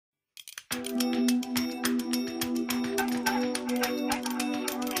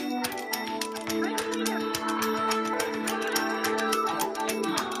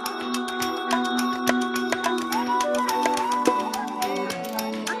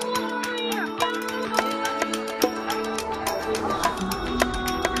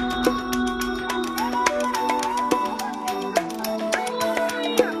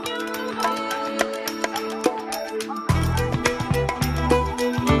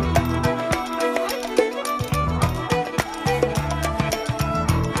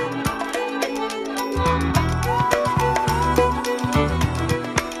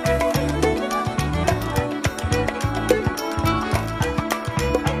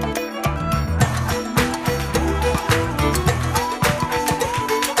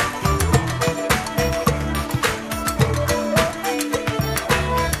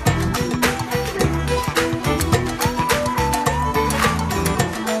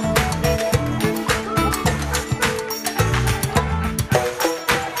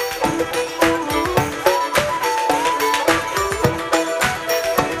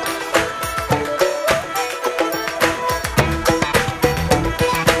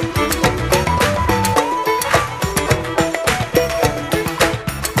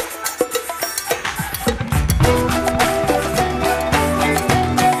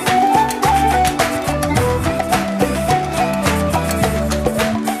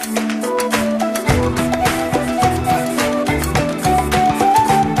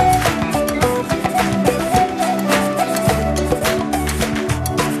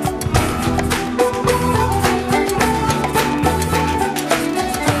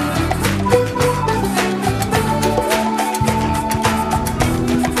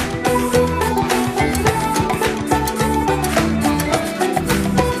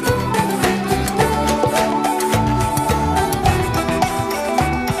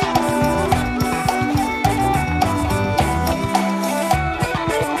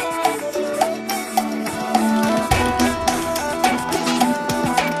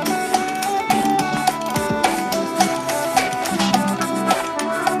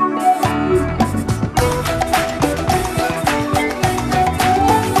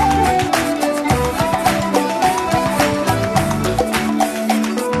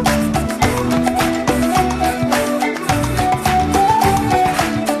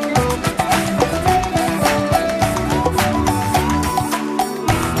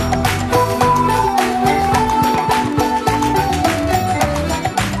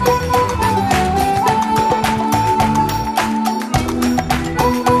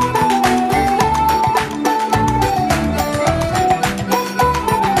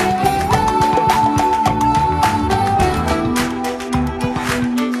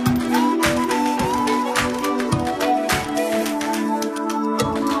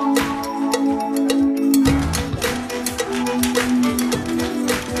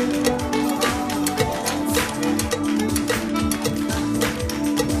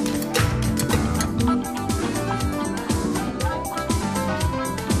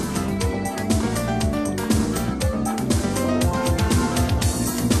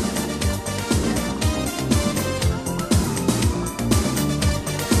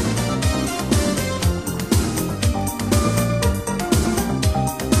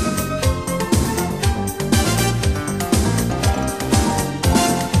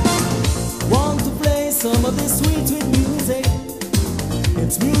of this sweet, sweet music.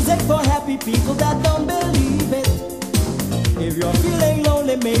 It's music for happy people that don't believe it. If you're feeling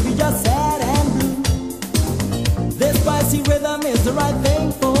lonely, maybe you're sad and blue, this spicy rhythm is the right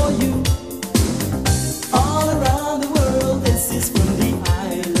thing for you. All around the world, this is from the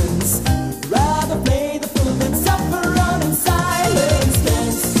islands. Rather play the fool than suffer on in silence.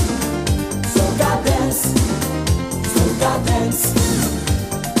 Dance, soca dance, soca dance.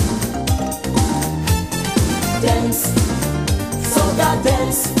 Dance, soca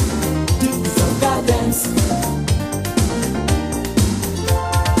dance, do soca dance.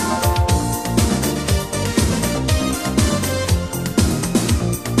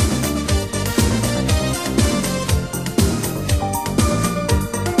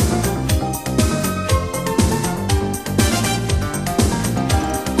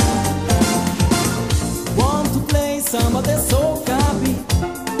 Some of the soca beat.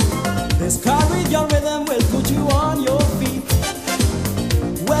 This Caribbean rhythm will put you on your feet.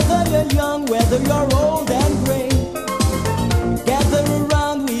 Whether you're young, whether you're old and gray, gather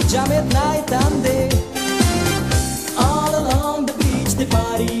around, we jam it night and day. All along the beach, they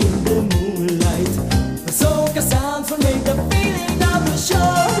party in the moonlight. The soca sounds will make the feeling of the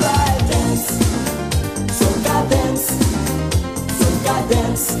shore right. Dance, soca dance, soca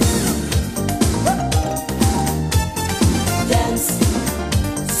dance. Dance,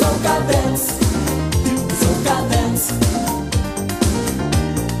 soca dance, do soca dance.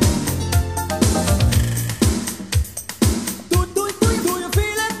 Do you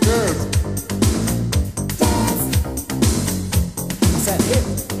feel it? Yes. Dance. I said hip,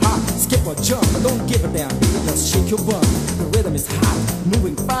 hop, skip or jump, but don't give a damn, baby, just shake your bum. The rhythm is hot,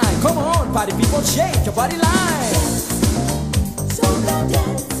 moving fine. Come on, party people, shake your body line.